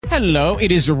Hello,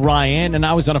 it is Ryan, and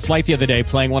I was on a flight the other day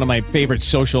playing one of my favorite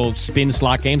social spin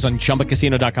slot games on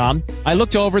ChumbaCasino.com. I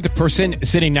looked over at the person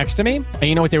sitting next to me, and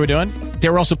you know what they were doing? They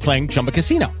were also playing Chumba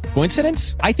Casino.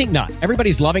 Coincidence? I think not.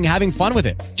 Everybody's loving having fun with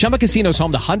it. Chumba Casino is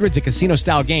home to hundreds of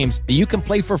casino-style games that you can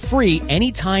play for free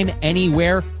anytime,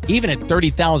 anywhere, even at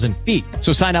 30,000 feet.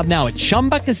 So sign up now at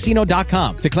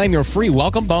ChumbaCasino.com to claim your free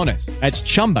welcome bonus. That's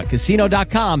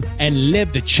ChumbaCasino.com and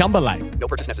live the Chumba life. No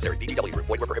purchase necessary. VGW. Void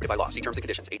where prohibited by law. See terms and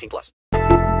conditions. 18+.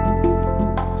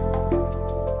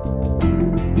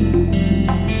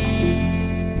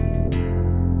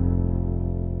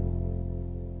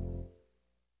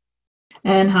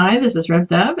 And hi, this is Rev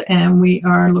Deb, and we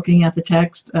are looking at the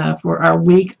text for our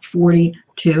week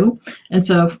 42. And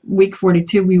so week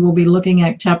 42, we will be looking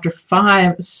at chapter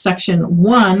 5, section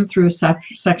 1 through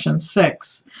section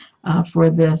 6 for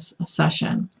this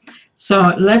session.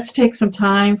 So let's take some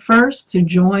time first to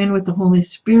join with the Holy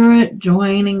Spirit,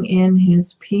 joining in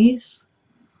His peace,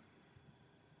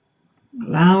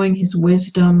 allowing His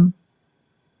wisdom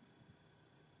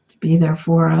to be there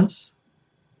for us,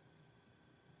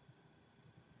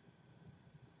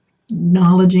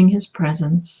 acknowledging His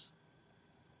presence.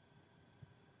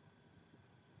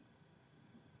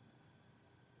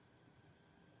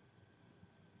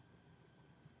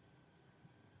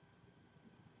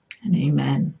 And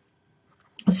amen.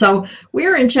 So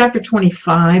we're in chapter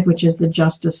 25, which is the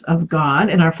justice of God.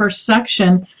 And our first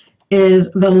section is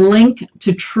the link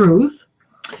to truth.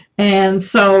 And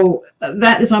so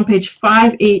that is on page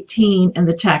 518 in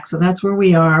the text. So that's where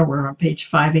we are. We're on page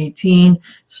 518,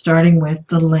 starting with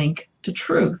the link to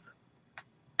truth.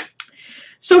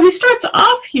 So he starts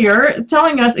off here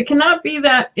telling us it cannot be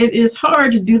that it is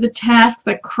hard to do the task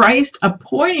that Christ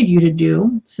appointed you to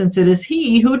do, since it is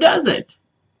He who does it.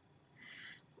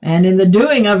 And in the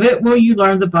doing of it, well, you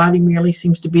learn the body merely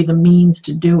seems to be the means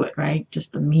to do it, right?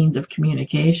 Just the means of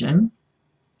communication.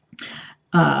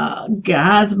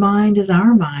 God's mind is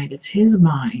our mind. It's His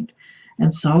mind.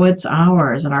 And so it's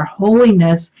ours. And our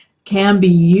holiness can be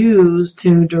used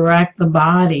to direct the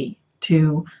body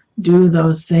to do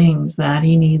those things that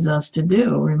He needs us to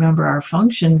do. Remember, our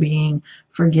function being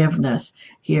forgiveness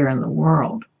here in the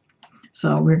world.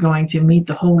 So we're going to meet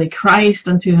the Holy Christ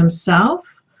unto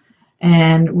Himself.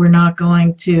 And we're not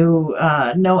going to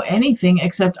know anything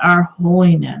except our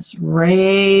holiness.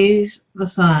 Raise the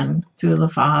Son to the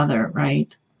Father,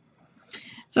 right?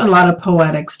 So a lot of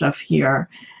poetic stuff here.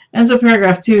 And so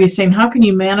paragraph 2, he's saying, how can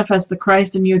you manifest the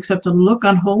Christ in you except to look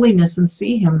on holiness and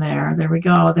see Him there? There we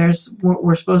go. There's what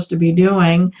we're supposed to be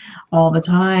doing all the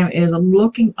time, is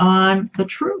looking on the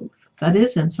truth that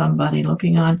is in somebody,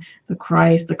 looking on the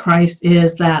Christ. The Christ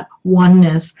is that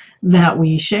oneness that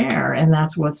we share, and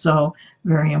that's what's so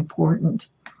very important.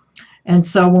 And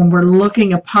so when we're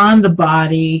looking upon the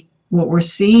body, what we're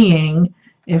seeing,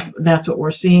 if that's what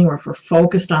we're seeing, or if we're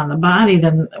focused on the body,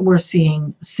 then we're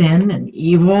seeing sin and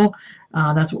evil.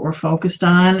 That's what we're focused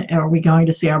on. Are we going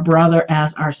to see our brother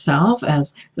as ourselves,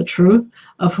 as the truth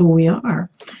of who we are?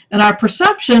 And our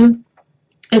perception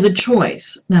is a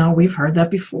choice. Now, we've heard that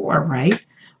before, right?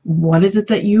 What is it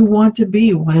that you want to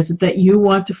be? What is it that you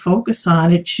want to focus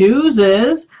on? It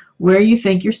chooses where you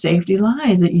think your safety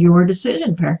lies at your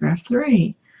decision. Paragraph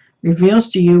 3 reveals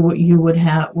to you what you would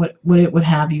have, what it would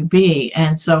have you be.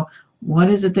 And so, what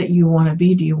is it that you want to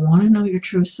be? Do you want to know your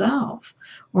true self,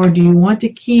 or do you want to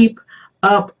keep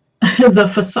up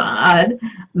the facade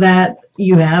that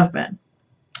you have been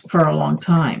for a long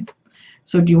time?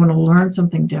 So, do you want to learn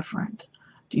something different?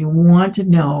 Do you want to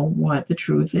know what the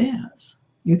truth is?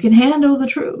 You can handle the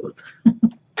truth.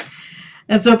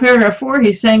 And so paragraph 4,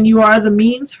 he's saying you are the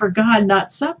means for God,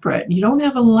 not separate. You don't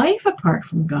have a life apart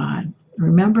from God.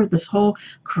 Remember, this whole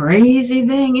crazy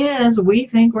thing is we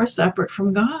think we're separate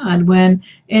from God, when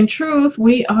in truth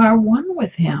we are one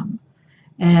with Him.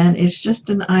 And it's just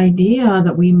an idea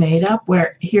that we made up,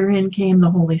 where herein came the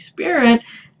Holy Spirit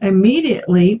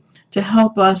immediately to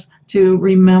help us to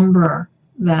remember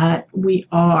that we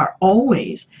are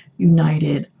always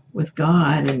united with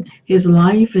God, and His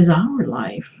life is our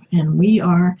life, and we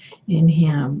are in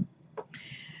Him.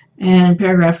 And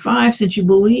paragraph 5, since you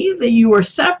believe that you are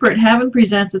separate, heaven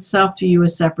presents itself to you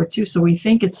as separate too. So we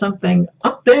think it's something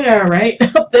up there, right?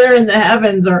 Up there in the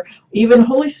heavens, or even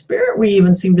Holy Spirit, we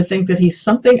even seem to think that He's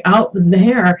something out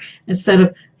there, instead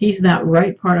of He's that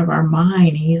right part of our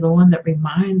mind. He's the one that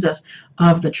reminds us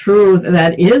of the truth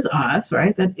that is us,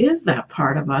 right? That is that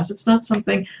part of us. It's not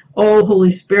something, oh,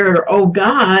 Holy Spirit, or oh,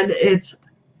 God. It's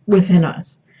within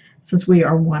us, since we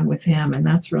are one with Him. And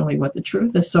that's really what the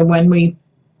truth is. So when we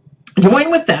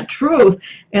join with that truth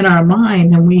in our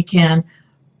mind, then we can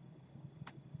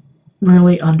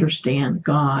really understand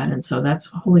God. And so that's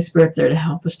Holy Spirit there to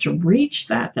help us to reach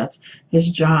that. That's his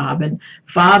job. And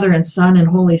Father and Son and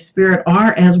Holy Spirit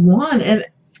are as one, and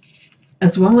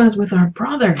as well as with our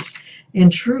brothers in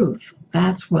truth.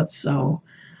 That's what's so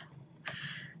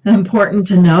important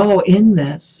to know in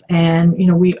this. And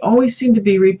we always seem to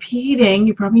be repeating,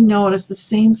 you probably notice, the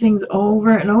same things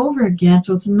over and over again.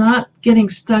 So it's not getting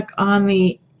stuck on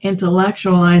the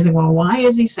intellectualizing, well, why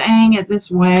is he saying it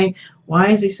this way? Why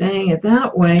is he saying it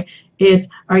that way? It's,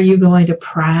 are you going to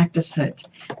practice it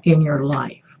in your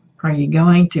life? Are you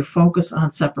going to focus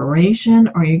on separation,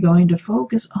 or are you going to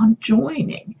focus on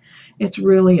joining? It's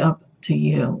really up to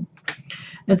you.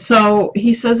 And so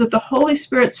he says that the Holy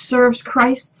Spirit serves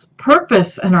Christ's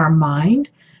purpose in our mind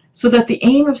so that the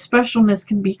aim of specialness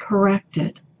can be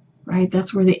corrected, right?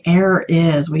 That's where the error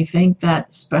is. We think that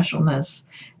specialness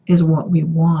is what we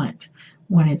want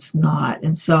when it's not.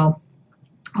 And so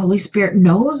Holy Spirit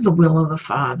knows the will of the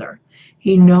Father.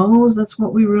 He knows that's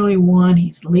what we really want.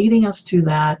 He's leading us to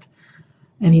that,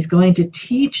 and he's going to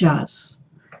teach us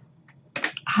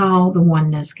how the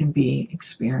oneness can be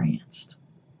experienced.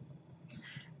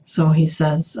 So he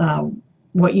says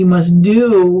what you must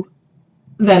do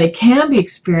that it can be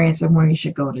experienced and where you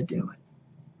should go to do it.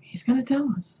 He's going to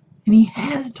tell us, and he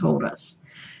has told us.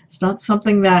 It's not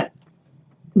something that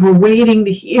we're waiting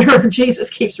to hear. Jesus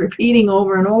keeps repeating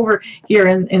over and over here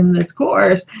in this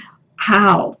course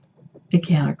how it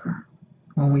can occur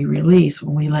when we release,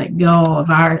 when we let go of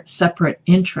our separate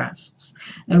interests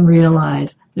and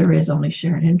realize there is only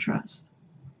shared interest.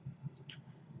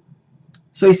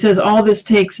 So he says, all this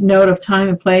takes note of time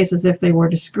and place as if they were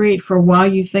discrete, for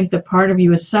while you think that part of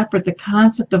you is separate, the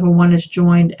concept of a one is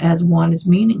joined as one is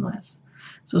meaningless.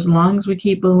 So as long as we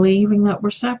keep believing that we're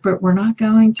separate, we're not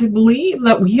going to believe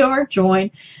that we are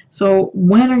joined. So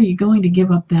when are you going to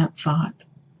give up that thought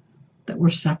that we're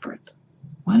separate?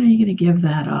 When are you going to give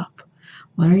that up?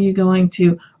 When are you going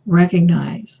to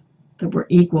recognize that we're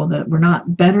equal, that we're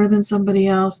not better than somebody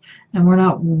else, and we're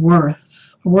not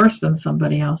worse than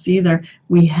somebody else either?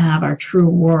 We have our true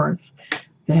worth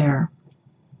there.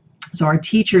 So our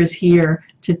teacher is here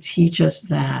to teach us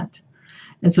that.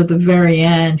 And so at the very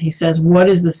end, he says, what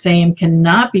is the same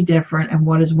cannot be different, and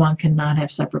what is one cannot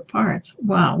have separate parts.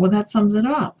 Wow, well, that sums it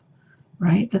up,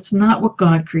 right? That's not what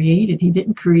God created. He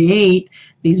didn't create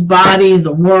these bodies,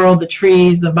 the world, the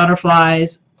trees, the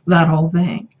butterflies, that whole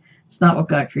thing. It's not what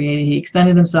God created. He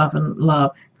extended himself in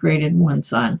love, created one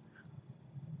son.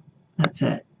 That's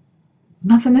it.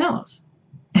 Nothing else.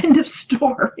 End of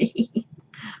story,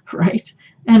 right?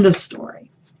 End of story.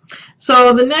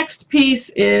 So the next piece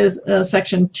is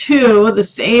section 2, the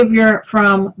Savior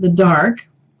from the dark.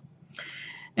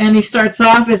 And he starts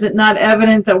off, is it not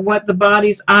evident that what the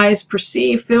body's eyes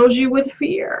perceive fills you with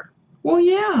fear? Well,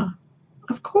 yeah,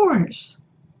 of course.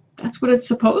 That's what it's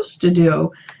supposed to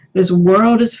do. This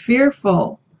world is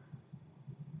fearful.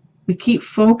 We keep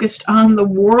focused on the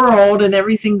world and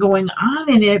everything going on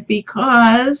in it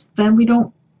because then we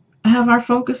don't have our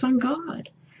focus on God.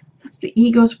 That's the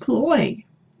ego's ploy.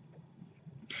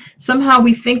 Somehow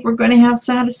we think we're going to have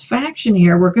satisfaction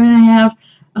here. We're going to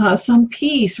have some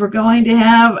peace. We're going to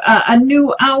have a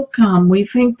new outcome. We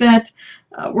think that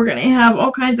we're going to have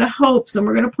all kinds of hopes, and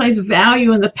we're going to place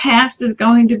value, and the past is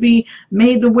going to be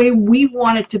made the way we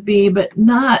want it to be, but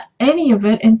not any of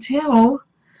it until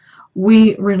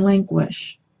we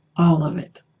relinquish all of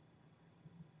it.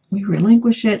 We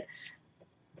relinquish it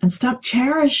and stop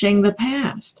cherishing the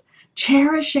past,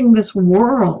 cherishing this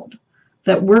world,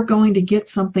 that we're going to get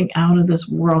something out of this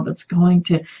world that's going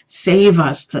to save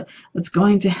us, that's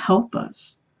going to help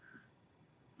us.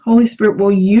 Holy Spirit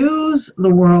will use the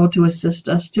world to assist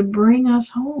us, to bring us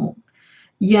home.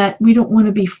 Yet we don't want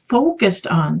to be focused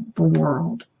on the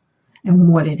world and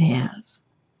what it has.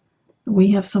 We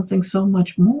have something so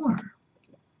much more.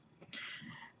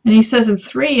 And he says in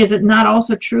 3, is it not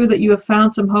also true that you have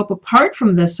found some hope apart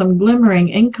from this, some glimmering,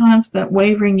 inconstant,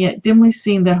 wavering, yet dimly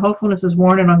seen, that hopefulness is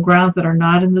warranted on grounds that are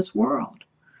not in this world?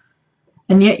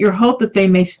 And yet your hope that they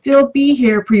may still be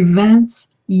here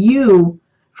prevents you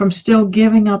from still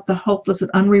giving up the hopeless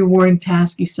and unrewarding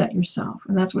task you set yourself.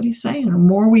 And that's what he's saying. The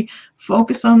more we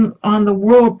focus on the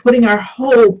world, putting our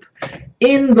hope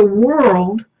in the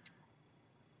world,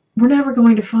 we're never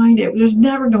going to find it. There's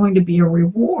never going to be a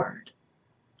reward.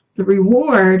 The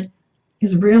reward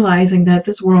is realizing that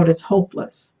this world is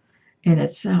hopeless in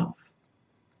itself,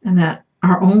 and that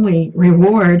our only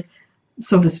reward,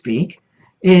 so to speak,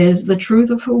 is the truth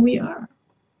of who we are.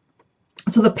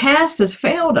 So the past has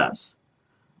failed us,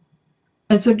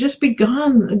 And so just be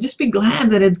glad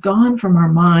that it's gone from our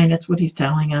mind. That's what he's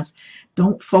telling us.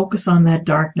 Don't focus on that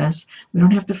darkness. We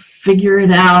don't have to figure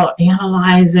it out,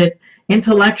 analyze it,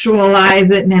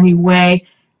 intellectualize it in any way.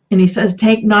 And he says,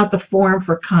 take not the form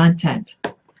for content,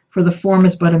 for the form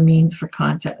is but a means for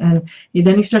content. And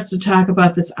then he starts to talk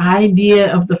about this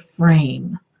idea of the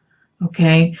frame.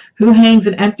 Okay, who hangs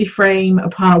an empty frame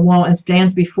upon a wall and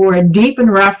stands before it, deep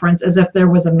in reverence, as if there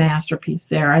was a masterpiece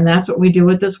there. And that's what we do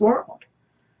with this world.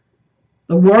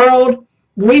 The world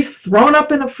we've thrown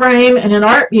up in a frame in an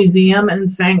art museum and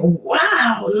saying,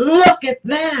 wow, look at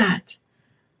that.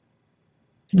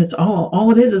 And it's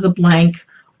all it is a blank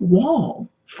wall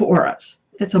for us.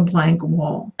 It's a blank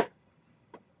wall.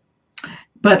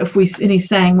 But and he's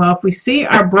saying, well, if we see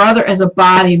our brother as a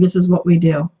body, this is what we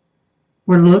do.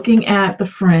 We're looking at the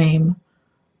frame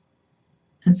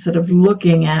instead of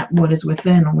looking at what is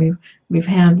within. And we've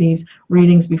had these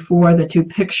readings before, the two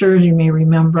pictures, you may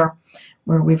remember,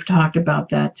 where we've talked about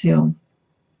that too.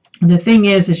 And the thing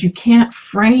is you can't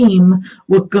frame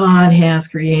what God has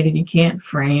created. You can't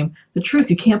frame the truth.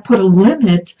 You can't put a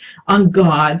limit on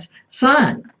God's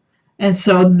Son. And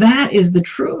so that is the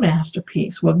true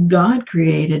masterpiece, what God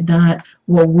created, not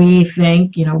what we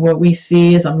think, what we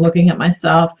see as I'm looking at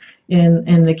myself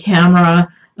in the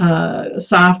camera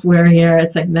software here.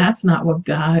 It's like, that's not what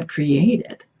God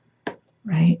created,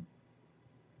 right?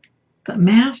 The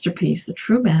masterpiece, the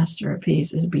true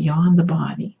masterpiece, is beyond the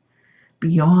body,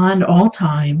 beyond all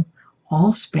time,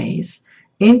 all space,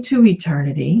 into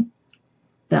eternity,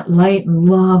 that light and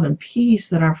love and peace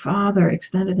that our Father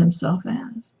extended himself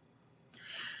as.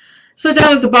 So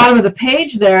down at the bottom of the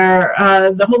page there,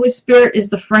 the Holy Spirit is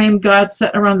the frame God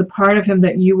set around the part of him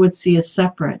that you would see as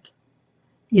separate.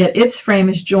 Yet its frame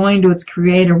is joined to its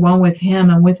creator, one with him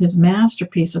and with his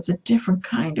masterpiece. So it's a different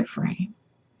kind of frame.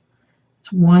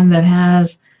 It's one that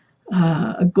has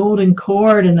a golden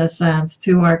cord, in a sense,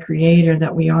 to our creator,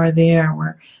 that we are there.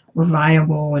 We're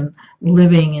viable and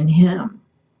living in him.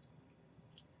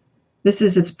 This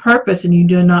is its purpose, and you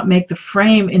do not make the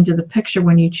frame into the picture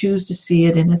when you choose to see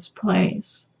it in its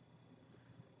place.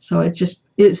 So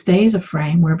it stays a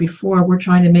frame, where before we're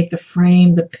trying to make the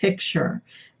frame the picture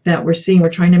that we're seeing.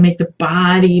 We're trying to make the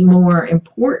body more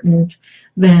important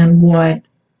than what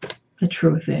the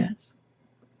truth is.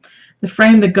 The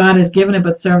frame that God has given it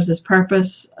but serves his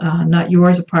purpose, not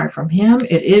yours apart from him.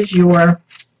 It is your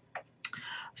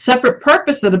separate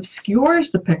purpose that obscures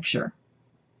the picture.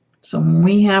 So when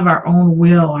we have our own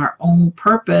will, our own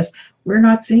purpose, we're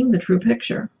not seeing the true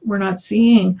picture. We're not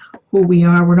seeing who we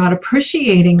are. We're not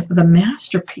appreciating the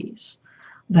masterpiece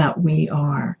that we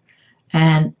are.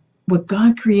 And what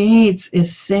God creates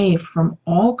is safe from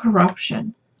all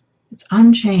corruption. It's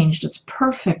unchanged. It's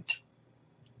perfect.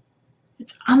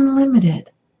 It's unlimited.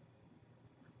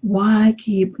 Why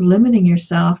keep limiting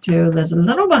yourself to this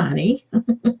little body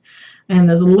and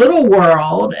this little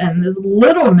world and this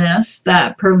littleness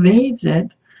that pervades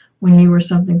it when you are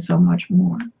something so much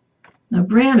more? Now,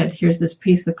 granted, here's this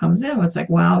piece that comes in. It's like,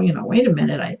 well, wait a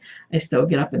minute. I still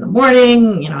get up in the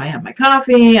morning. I have my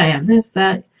coffee. I have this,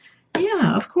 that.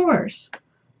 Yeah, of course.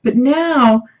 But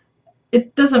now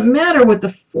it doesn't matter what the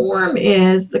form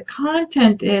is. The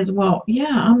content is, well,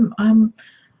 yeah, I'm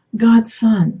God's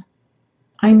son.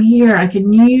 I'm here. I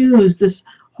can use this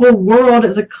whole world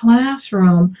as a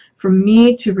classroom for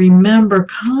me to remember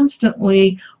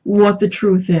constantly what the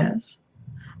truth is.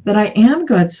 That I am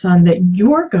God's son, that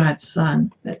you're God's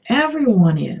son, that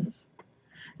everyone is.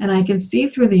 And I can see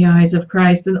through the eyes of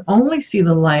Christ and only see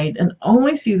the light and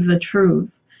only see the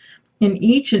truth in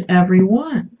each and every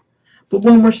one. But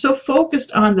when we're so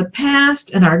focused on the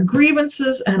past and our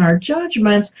grievances and our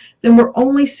judgments, then we're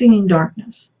only seeing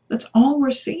darkness. That's all we're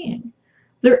seeing.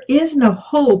 There is no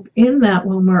hope in that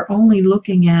when we're only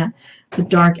looking at the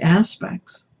dark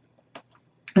aspects.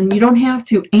 And you don't have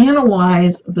to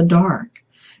analyze the dark.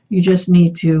 You just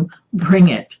need to bring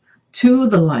it to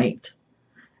the light.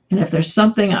 And if there's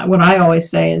something, what I always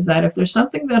say is that if there's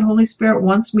something that Holy Spirit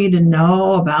wants me to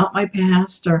know about my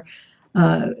past, or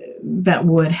that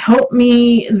would help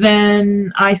me,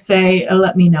 then I say,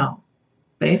 let me know.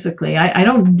 Basically, I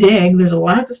don't dig. There's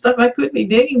lots of stuff I could be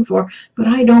digging for, but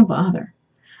I don't bother.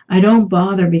 I don't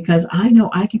bother because I know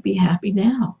I can be happy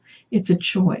now. It's a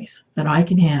choice that I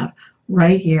can have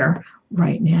right here,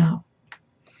 right now.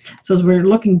 So as we're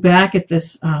looking back at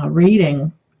this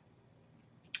reading,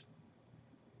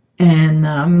 and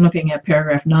I'm looking at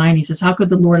paragraph 9, he says, how could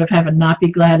the Lord of heaven not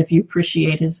be glad if you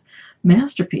appreciate his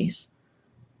masterpiece?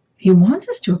 He wants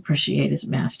us to appreciate his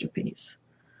masterpiece.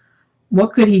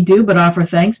 What could he do but offer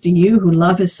thanks to you who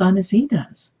love his son as he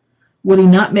does? Would he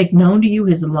not make known to you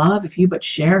his love if you but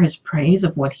share his praise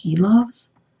of what he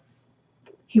loves?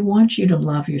 He wants you to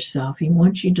love yourself. He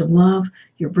wants you to love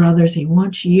your brothers. He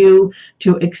wants you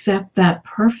to accept that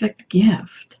perfect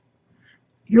gift.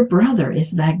 Your brother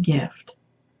is that gift.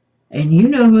 And you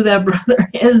know who that brother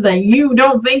is that you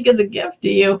don't think is a gift to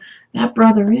you. That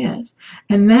brother is.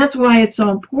 And that's why it's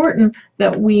so important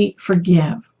that we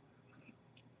forgive.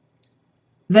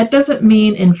 That doesn't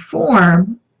mean in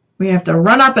form we have to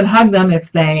run up and hug them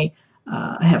if they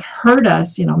have hurt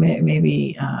us,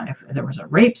 maybe if there was a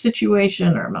rape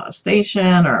situation or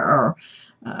molestation or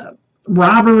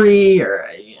robbery, or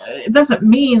it doesn't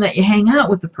mean that you hang out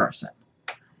with the person.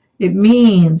 It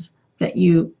means that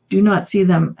you do not see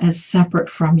them as separate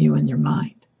from you in your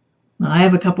mind. Now, I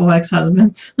have a couple of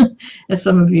ex-husbands, as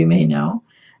some of you may know,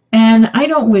 and I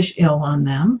don't wish ill on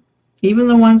them, even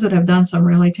the ones that have done some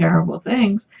really terrible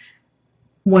things.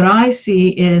 What I see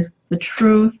is the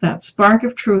truth, that spark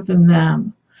of truth in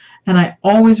them. And I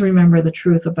always remember the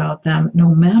truth about them,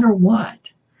 no matter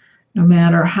what, no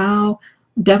matter how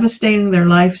devastating their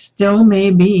life still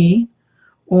may be,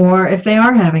 or if they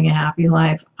are having a happy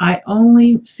life. I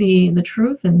only see the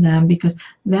truth in them because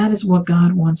that is what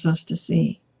God wants us to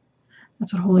see.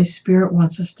 That's what Holy Spirit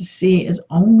wants us to see, is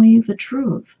only the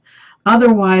truth.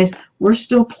 Otherwise, we're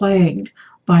still plagued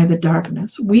by the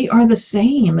darkness. We are the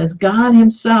same as God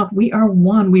himself. We are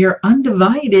one. We are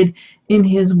undivided in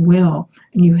his will.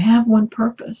 And you have one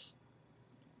purpose.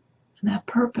 And that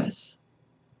purpose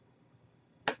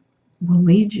will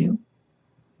lead you.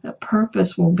 That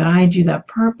purpose will guide you. That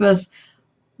purpose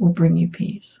will bring you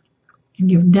peace.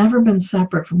 And you've never been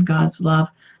separate from God's love.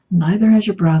 Neither has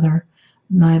your brother.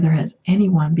 Neither has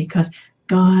anyone, because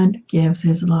God gives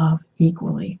his love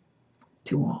equally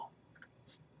to all.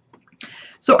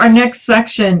 So our next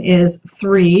section is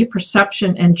 3,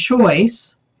 perception and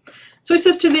choice. So he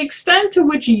says, to the extent to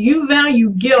which you value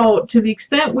guilt, to the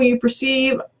extent where you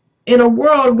perceive in a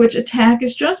world which attack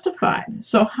is justified.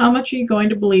 So how much are you going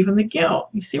to believe in the guilt?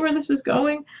 You see where this is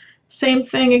going? Same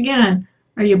thing again.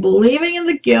 Are you believing in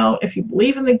the guilt? If you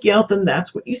believe in the guilt, then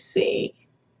that's what you see.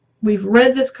 We've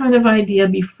read this kind of idea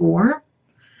before.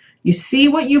 You see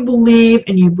what you believe,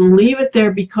 and you believe it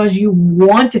there because you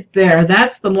want it there.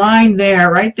 That's the line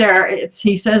there, right there.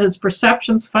 He says it's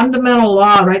perception's fundamental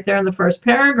law right there in the first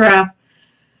paragraph.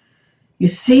 You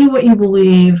see what you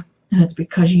believe, and it's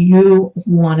because you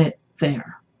want it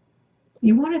there.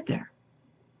 You want it there.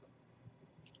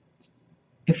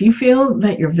 If you feel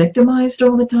that you're victimized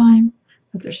all the time,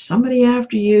 that there's somebody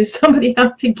after you, somebody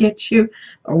out to get you,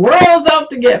 the world's out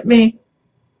to get me,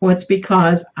 well, it's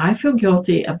because I feel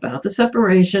guilty about the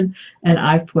separation, and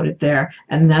I've put it there,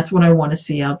 and that's what I want to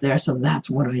see out there, so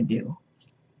that's what I do.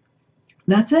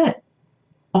 That's it.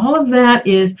 All of that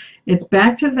is, it's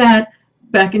back to that,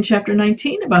 back in chapter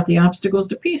 19 about the obstacles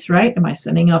to peace, right? Am I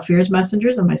sending out fear's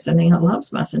messengers? Am I sending out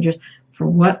love's messengers? For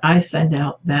what I send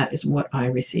out, that is what I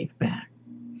receive back.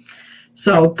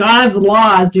 So God's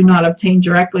laws do not obtain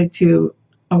directly to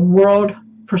a world.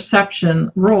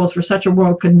 Perception rules for such a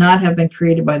world could not have been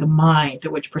created by the mind, to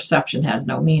which perception has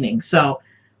no meaning. So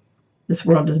this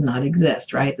world does not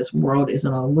exist, right? This world is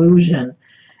an illusion,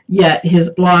 yet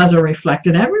his laws are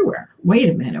reflected everywhere. Wait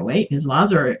a minute, his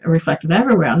laws are reflected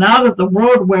everywhere. Now that the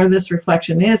world where this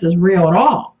reflection is real at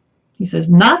all. He says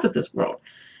not that this world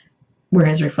where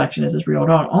his reflection is real at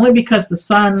all, only because the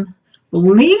Son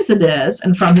believes it is,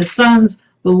 and from his Son's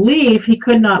belief he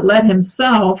could not let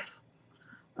himself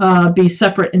be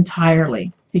separate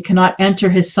entirely. He cannot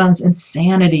enter his Son's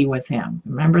insanity with him.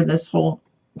 Remember, this whole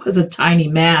was a tiny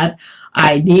mad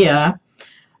idea,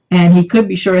 and he could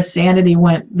be sure his sanity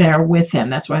went there with him.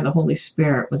 That's why the Holy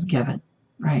Spirit was given,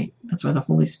 right? That's why the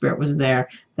Holy Spirit was there.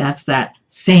 That's that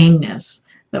sameness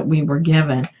that we were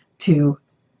given to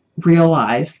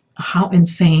realize how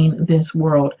insane this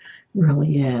world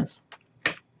really is.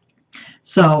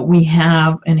 So we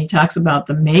have, and he talks about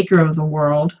the maker of the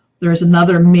world. There's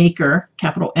another maker,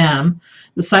 capital M,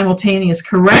 the simultaneous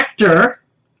corrector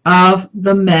of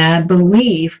the mad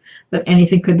belief that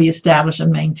anything could be established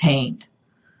and maintained.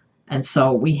 And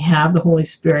so we have the Holy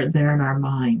Spirit there in our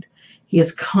mind. He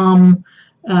has come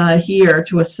here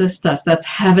to assist us. That's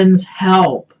heaven's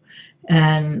help.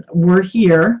 And we're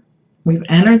here. We've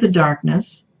entered the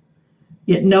darkness,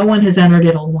 yet no one has entered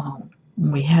it alone.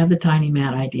 And we have the tiny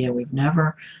mad idea. We've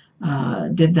never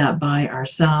did that by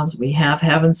ourselves. We have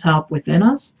heaven's help within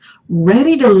us,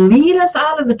 ready to lead us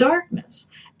out of the darkness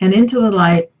and into the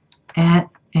light at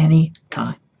any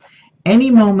time. Any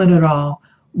moment at all,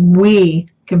 we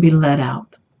can be led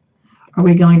out. Are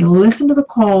we going to listen to the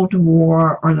call to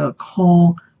war or the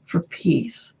call for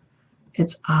peace?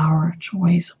 It's our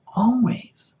choice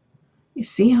always. You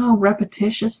see how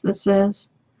repetitious this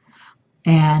is?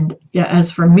 And yeah,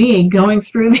 as for me, going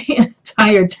through the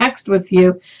entire text with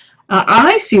you,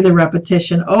 I see the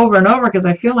repetition over and over because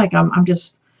I feel like I'm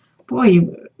just, boy,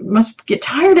 you must get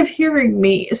tired of hearing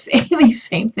me say these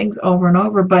same things over and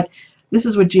over. But this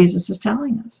is what Jesus is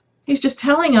telling us. He's just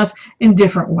telling us in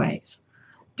different ways,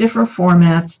 different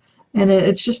formats, and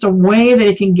it's just a way that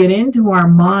it can get into our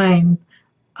mind,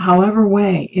 however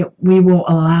way we will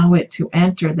allow it to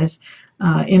enter this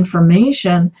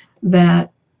information,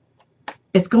 that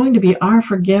it's going to be our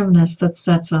forgiveness that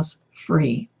sets us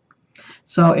free.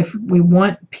 So if we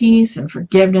want peace and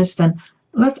forgiveness, then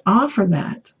let's offer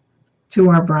that to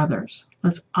our brothers.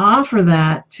 Let's offer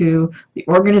that to the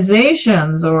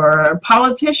organizations or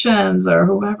politicians or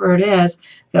whoever it is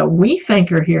that we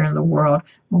think are here in the world.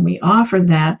 When we offer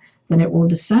that, then it will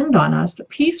descend on us. The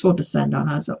peace will descend on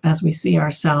us as we see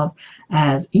ourselves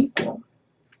as equal.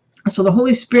 So the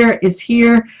Holy Spirit is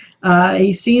here.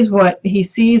 He sees what he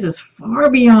sees is far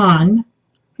beyond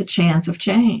the chance of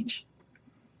change.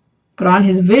 But on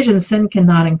his vision, sin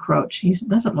cannot encroach. He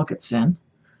doesn't look at sin.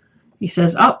 He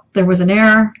says, oh, there was an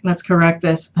error, let's correct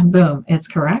this, and boom, it's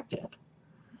corrected.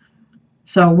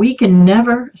 So we can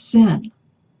never sin.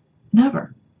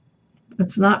 Never.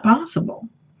 It's not possible.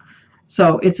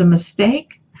 So it's a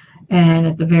mistake. And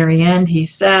at the very end, he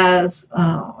says,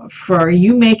 for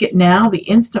you make it now the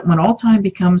instant when all time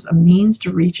becomes a means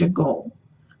to reach a goal.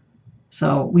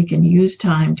 So we can use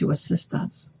time to assist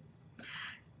us.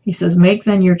 He says, make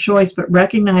then your choice, but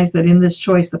recognize that in this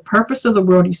choice, the purpose of the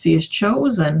world you see is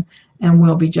chosen and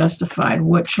will be justified.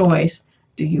 What choice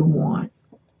do you want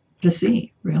to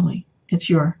see, really?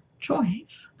 It's your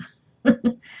choice.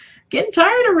 Getting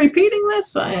tired of repeating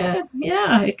this?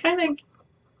 Yeah, it kind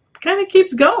of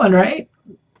keeps going, right?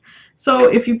 So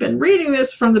if you've been reading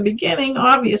this from the beginning,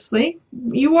 obviously,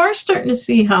 you are starting to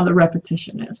see how the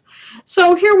repetition is.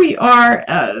 So here we are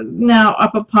now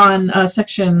up upon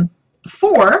section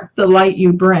 4, the light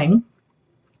you bring.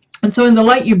 And so in the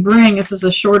light you bring, this is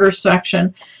a shorter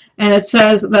section, and it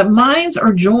says that minds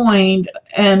are joined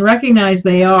and recognize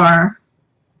they are.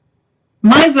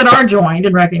 Minds that are joined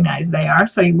and recognize they are,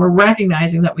 so we're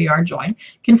recognizing that we are joined,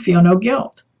 can feel no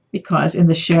guilt, because in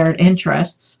the shared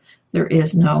interests, there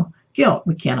is no guilt.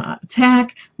 We cannot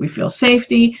attack, we feel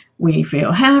safety, we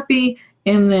feel happy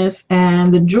in this,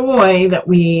 and the joy that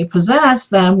we possess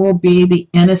then will be the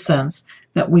innocence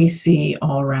that we see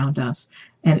all around us.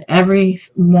 And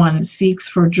everyone seeks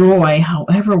for joy,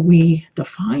 however we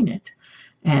define it.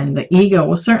 And the ego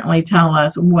will certainly tell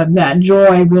us what that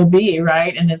joy will be,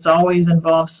 right? And it's always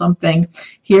involves something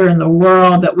here in the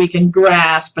world that we can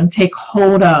grasp and take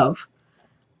hold of,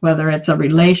 whether it's a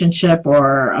relationship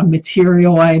or a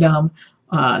material item,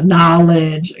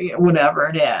 knowledge, whatever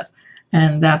it is.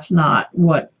 And that's not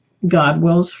what God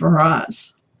wills for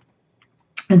us.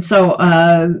 And so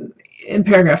in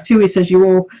paragraph 2, he says, you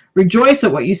will rejoice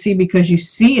at what you see because you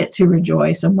see it to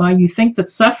rejoice. And while you think that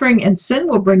suffering and sin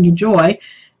will bring you joy,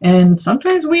 and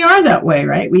sometimes we are that way,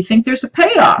 right? We think there's a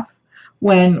payoff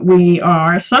when we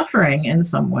are suffering in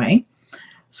some way.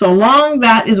 So long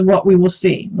that is what we will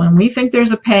see. When we think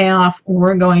there's a payoff,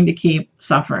 we're going to keep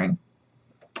suffering.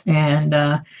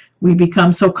 And we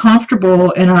become so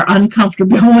comfortable in our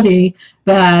uncomfortability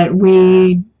that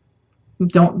we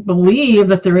don't believe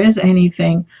that there is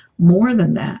anything more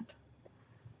than that.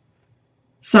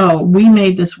 So we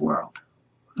made this world.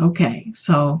 Okay,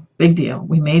 so big deal.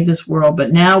 We made this world,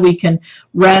 but now we can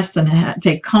rest and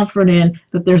take comfort in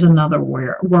that there's another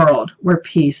world where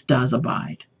peace does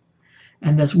abide.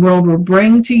 And this world will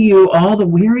bring to you all the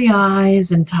weary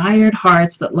eyes and tired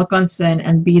hearts that look on sin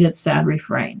and beat its sad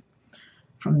refrain.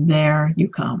 From there you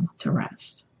come to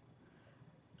rest.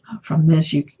 From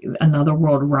this another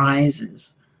world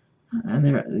rises. And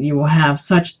there, you will have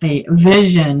such a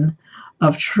vision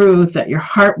of truth that your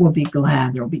heart will be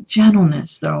glad. There will be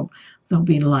gentleness. There'll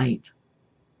be light.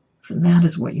 For that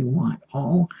is what you want.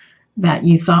 All that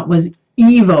you thought was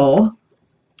evil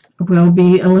will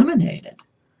be eliminated.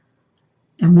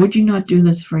 And would you not do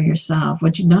this for yourself?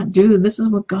 Would you not do, this is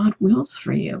what God wills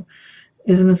for you.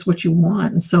 Isn't this what you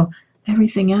want? And so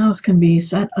everything else can be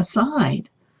set aside.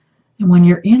 And when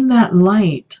you're in that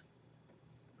light,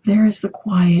 there is the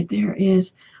quiet. There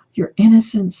is your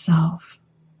innocent self,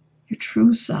 your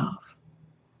true self.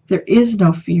 There is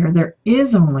no fear. There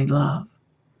is only love.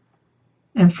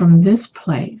 And from this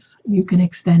place, you can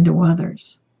extend to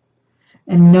others.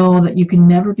 And know that you can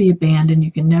never be abandoned,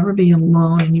 you can never be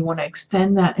alone, and you want to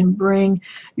extend that and bring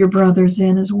your brothers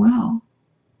in as well.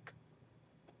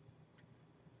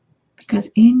 Because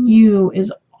in you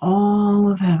is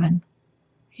all of heaven.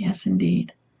 Yes,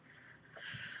 indeed.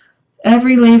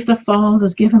 Every leaf that falls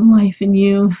is given life in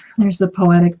you. There's the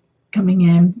poetic coming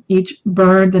in. Each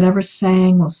bird that ever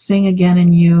sang will sing again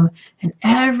in you. And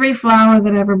every flower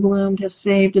that ever bloomed has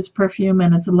saved its perfume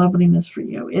and its loveliness for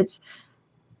you. It's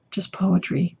just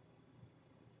poetry.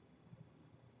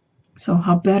 So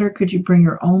how better could you bring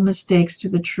your own mistakes to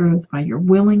the truth by your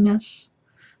willingness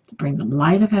to bring the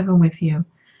light of heaven with you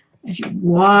as you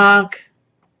walk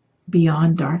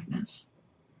beyond darkness?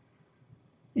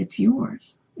 It's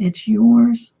yours. It's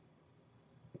yours.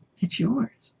 It's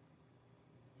yours.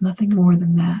 Nothing more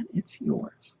than that. It's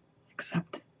yours.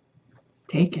 Accept it.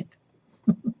 Take it.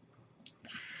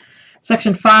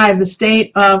 Section 5, the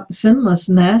state of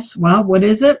sinlessness. Well, what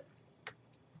is it?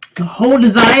 The whole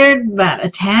desire that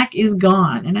attack is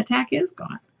gone. And attack is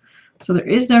gone. So there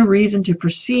is no reason to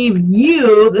perceive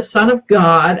you, the Son of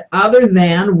God, other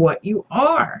than what you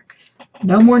are.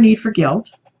 No more need for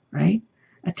guilt, right?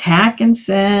 Attack and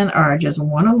sin are just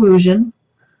one illusion.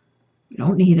 We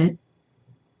don't need it.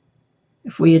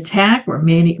 If we attack, we're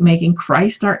making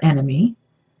Christ our enemy,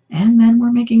 and then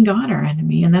we're making God our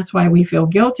enemy, and that's why we feel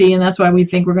guilty, and that's why we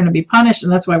think we're going to be punished,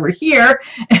 and that's why we're here,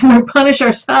 and we punish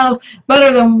ourselves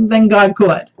better than God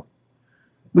could,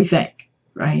 we think,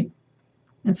 right?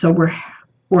 And so we're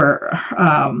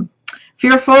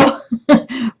fearful,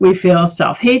 we feel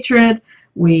self-hatred,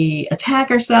 we attack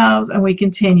ourselves, and we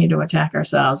continue to attack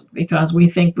ourselves because we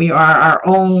think we are our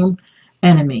own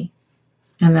enemy.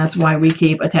 And that's why we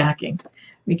keep attacking.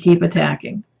 We keep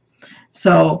attacking.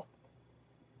 So,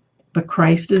 but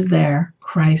Christ is there.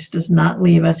 Christ does not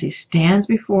leave us. He stands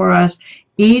before us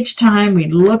each time we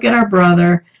look at our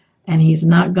brother, and he's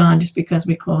not gone just because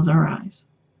we close our eyes.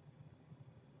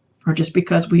 Or just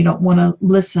because we don't want to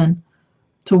listen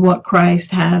to what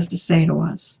Christ has to say to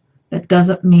us. That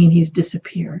doesn't mean he's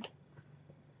disappeared.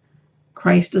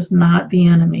 Christ is not the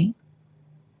enemy.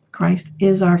 Christ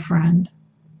is our friend.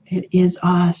 It is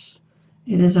us.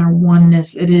 It is our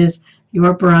oneness. It is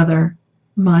your brother,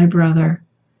 my brother,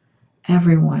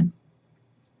 everyone.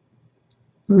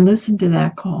 Listen to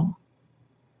that call.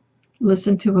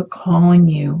 Listen to it calling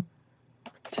you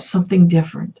to something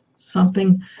different,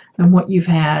 something than what you've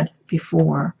had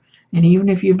before. And even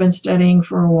if you've been studying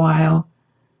for a while,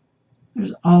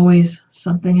 there's always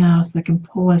something else that can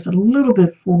pull us a little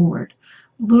bit forward,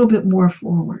 a little bit more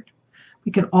forward.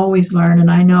 We can always learn,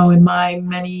 and I know in my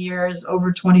many years,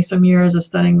 over 20-some years of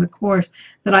studying the Course,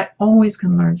 that I always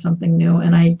can learn something new,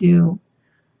 and I do.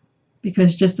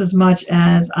 Because just as much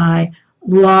as I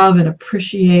love and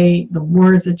appreciate the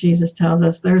words that Jesus tells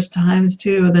us, there's times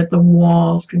too that the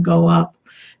walls can go up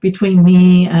between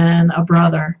me and a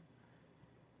brother.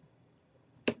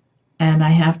 And I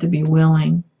have to be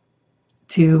willing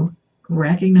to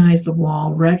recognize the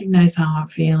wall, recognize how I'm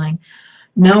feeling,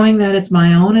 knowing that it's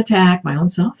my own attack, my own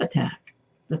self-attack,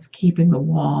 that's keeping the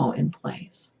wall in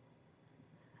place.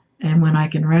 And when I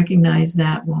can recognize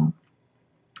that, well,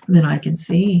 then I can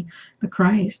see the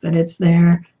Christ, that it's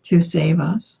there to save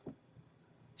us.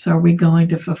 So are we going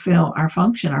to fulfill our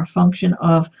function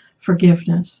of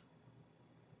forgiveness?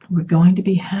 We're going to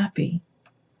be happy.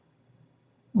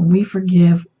 When we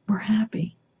forgive, we're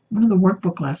happy. One of the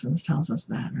workbook lessons tells us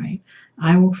that, right?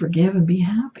 I will forgive and be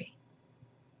happy.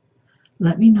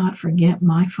 Let me not forget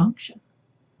my function.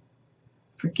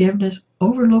 Forgiveness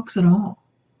overlooks it all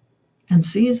and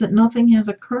sees that nothing has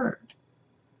occurred.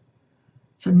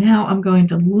 So now I'm going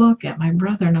to look at my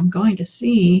brother and I'm going to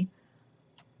see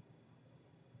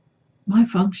my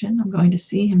function. I'm going to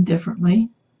see him differently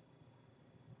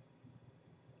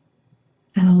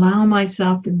and allow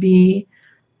myself to be,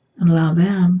 and allow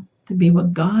them to be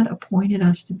what God appointed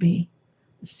us to be,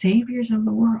 the saviors of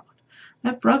the world.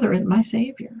 That brother is my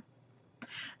savior.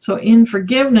 So in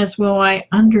forgiveness will I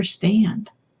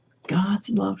understand God's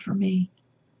love for me.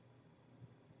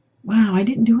 Wow, I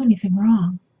didn't do anything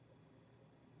wrong.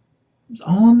 It was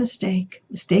all a mistake.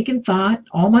 Mistaken thought,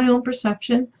 all my own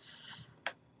perception.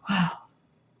 Wow.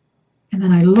 And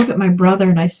then I look at my brother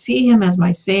and I see him as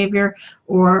my savior,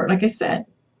 or like I said,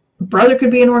 brother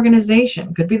could be an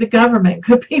organization, could be the government,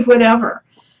 could be whatever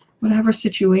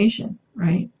situation,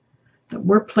 right? That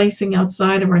we're placing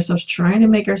outside of ourselves, trying to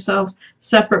make ourselves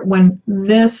separate when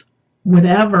this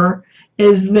whatever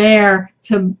is there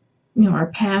to, our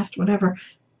past, whatever,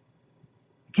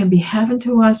 can be heaven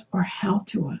to us or hell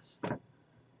to us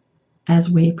as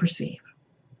we perceive.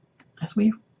 As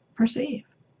we perceive.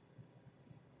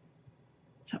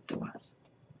 It's up to us.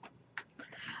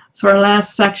 So our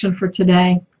last section for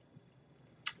today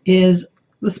is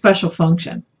the special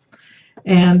function.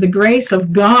 And the grace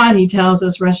of God, he tells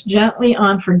us, rests gently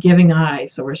on forgiving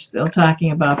eyes. So we're still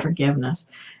talking about forgiveness.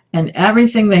 And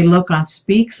everything they look on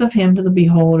speaks of him to the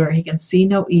beholder. He can see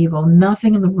no evil,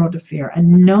 nothing in the world to fear, and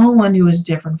no one who is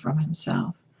different from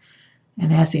himself.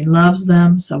 And as he loves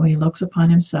them, so he looks upon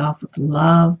himself with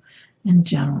love and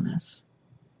gentleness.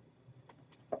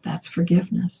 That's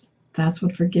forgiveness. That's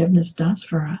what forgiveness does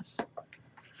for us.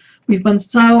 We've been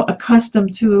so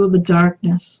accustomed to the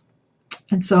darkness.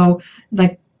 And so,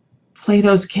 like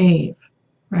Plato's cave,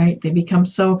 right? They become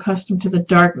so accustomed to the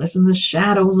darkness and the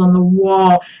shadows on the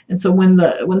wall. And so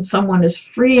when someone is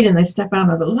freed and they step out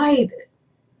of the light,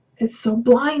 it's so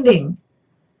blinding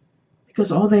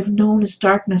because all they've known is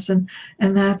darkness. And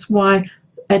that's why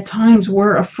at times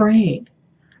we're afraid,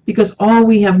 because all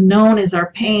we have known is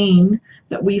our pain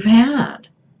that we've had,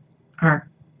 our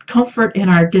comfort in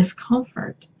our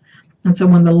discomfort. And so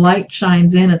when the light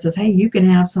shines in and says, hey, you can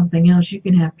have something else, you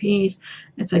can have peace,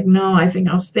 it's like, no, I think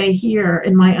I'll stay here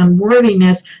in my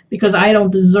unworthiness because I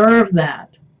don't deserve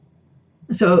that.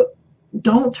 So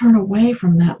don't turn away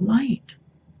from that light.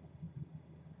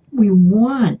 We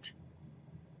want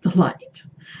the light.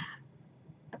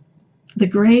 The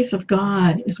grace of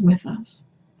God is with us.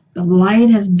 The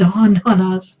light has dawned on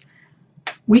us.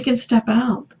 We can step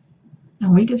out.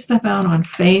 And we can step out on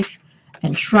faith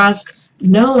and trust,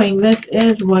 knowing this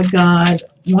is what God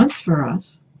wants for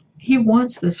us. He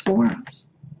wants this for us.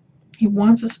 He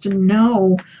wants us to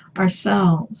know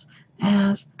ourselves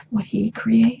as what He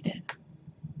created.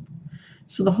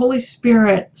 So the Holy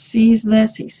Spirit sees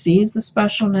this. He sees the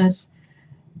specialness.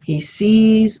 He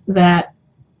sees that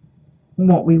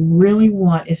what we really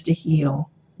want is to heal.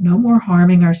 No more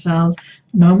harming ourselves.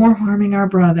 No more harming our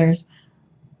brothers.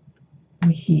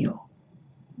 We heal.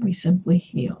 We simply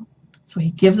heal. So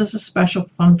He gives us a special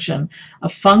function, a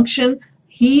function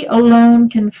He alone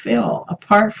can fill,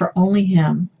 apart from only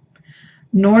Him.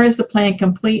 Nor is the plan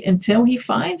complete until He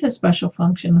finds a special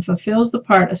function and fulfills the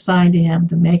part assigned to Him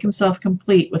to make Himself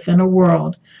complete within a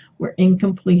world where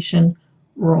incompletion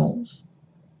rules.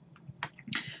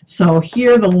 So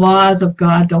here the laws of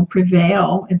God don't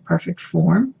prevail in perfect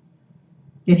form,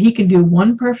 yet He can do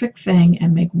one perfect thing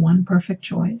and make one perfect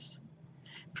choice.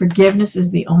 Forgiveness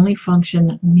is the only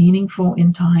function meaningful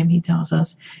in time, He tells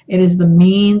us. It is the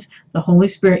means the Holy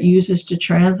Spirit uses to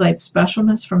translate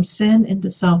specialness from sin into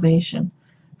salvation.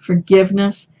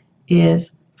 Forgiveness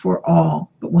is for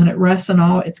all, but when it rests on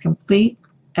all, it's complete.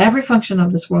 Every function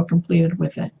of this world completed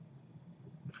with it.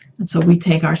 And so we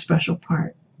take our special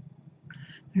part.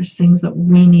 There's things that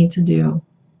we need to do,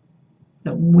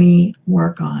 that we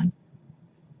work on.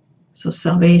 So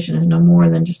salvation is no more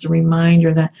than just a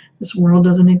reminder that this world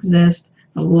doesn't exist.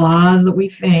 The laws that we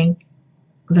think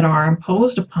that are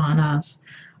imposed upon us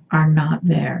are not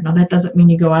there. Now that doesn't mean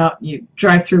you go out and you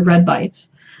drive through red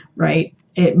lights, right?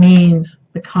 It means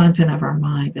the content of our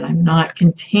mind, that I'm not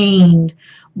contained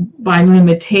by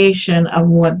limitation of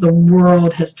what the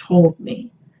world has told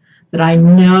me, that I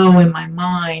know in my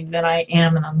mind that I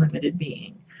am an unlimited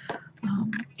being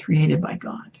created by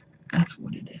God. That's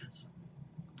what it is.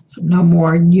 So no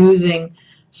more using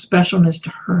specialness to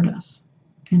hurt us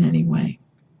in any way.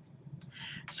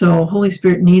 So Holy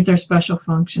Spirit needs our special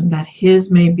function that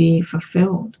His may be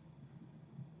fulfilled.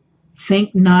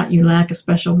 Think not you lack a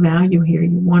special value here.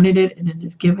 You wanted it and it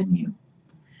is given you.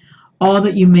 All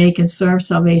that you may can serve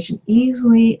salvation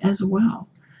easily as well.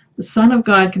 The Son of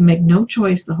God can make no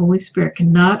choice the Holy Spirit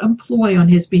cannot employ on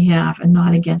His behalf and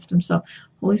not against Himself.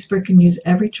 Holy Spirit can use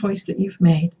every choice that you've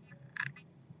made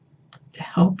to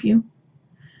help you.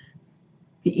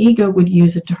 The ego would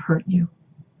use it to hurt you.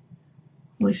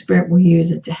 Holy Spirit will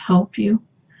use it to help you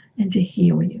and to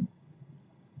heal you.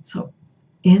 So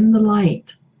in the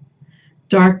light,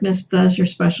 darkness does your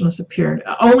specialness appear.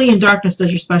 Only in darkness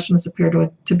does your specialness appear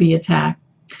to be attacked.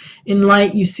 In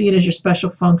light, you see it as your special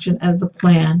function, as the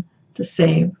plan to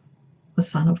save the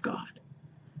Son of God.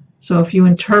 So if you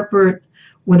interpret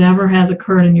whatever has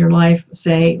occurred in your life,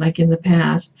 say, like in the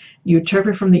past, you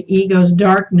interpret from the ego's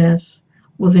darkness,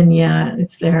 well then, yeah,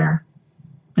 it's there.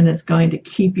 And it's going to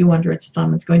keep you under its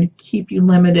thumb. It's going to keep you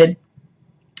limited.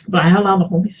 But I allow the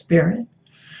Holy Spirit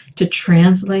to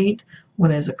translate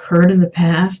what has occurred in the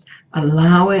past,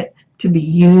 allow it to be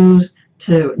used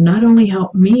to not only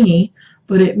help me,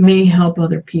 but it may help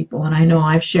other people. And I know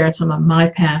I've shared some of my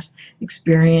past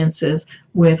experiences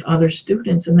with other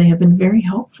students, and they have been very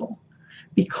helpful.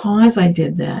 Because I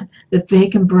did that they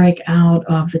can break out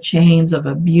of the chains of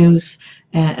abuse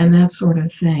and that sort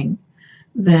of thing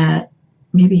that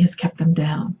maybe has kept them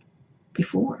down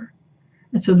before.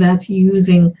 And so that's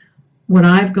using what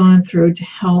I've gone through to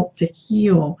help to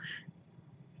heal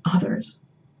others.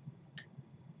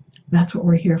 That's what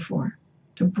we're here for,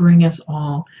 to bring us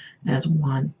all as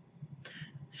one.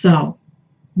 So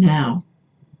Now,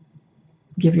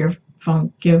 give your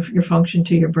function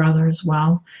to your brother as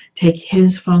well. Take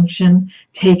his function,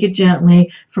 take it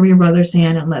gently from your brother's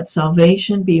hand, and let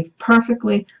salvation be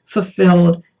perfectly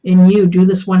fulfilled in you. Do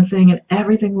this one thing and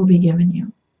everything will be given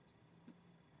you.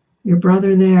 Your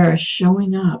brother there is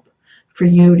showing up for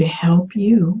you to help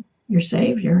you, your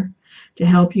Savior, to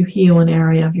help you heal an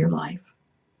area of your life.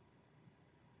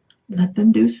 Let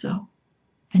them do so,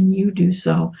 and you do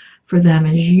so for them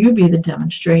as you be the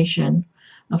demonstration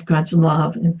of God's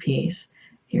love and peace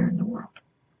here in the world.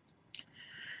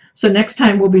 So next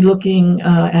time we'll be looking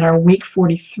at our week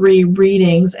 43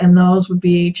 readings, and those would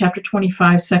be chapter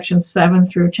 25, section 7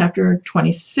 through chapter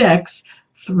 26,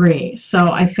 3.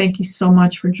 So I thank you so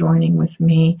much for joining with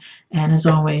me, and as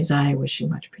always, I wish you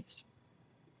much peace.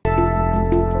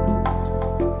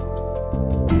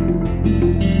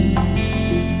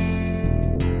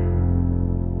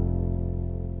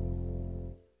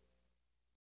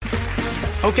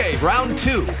 Okay, round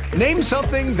 2. Name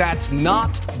something that's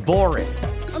not boring.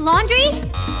 A laundry?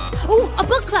 Ooh, a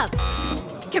book club.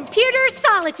 Computer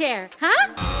solitaire,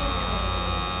 huh?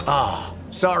 Ah,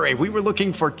 sorry, we were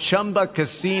looking for Chumba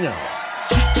Casino.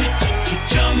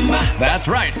 That's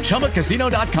right,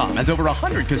 ChumbaCasino.com has over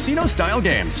 100 casino-style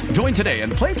games. Join today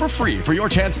and play for free for your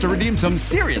chance to redeem some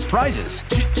serious prizes.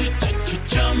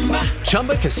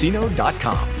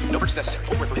 ChumbaCasino.com. No purchase necessary.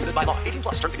 Void where prohibited by law. 18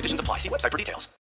 plus terms and conditions apply. See website for details.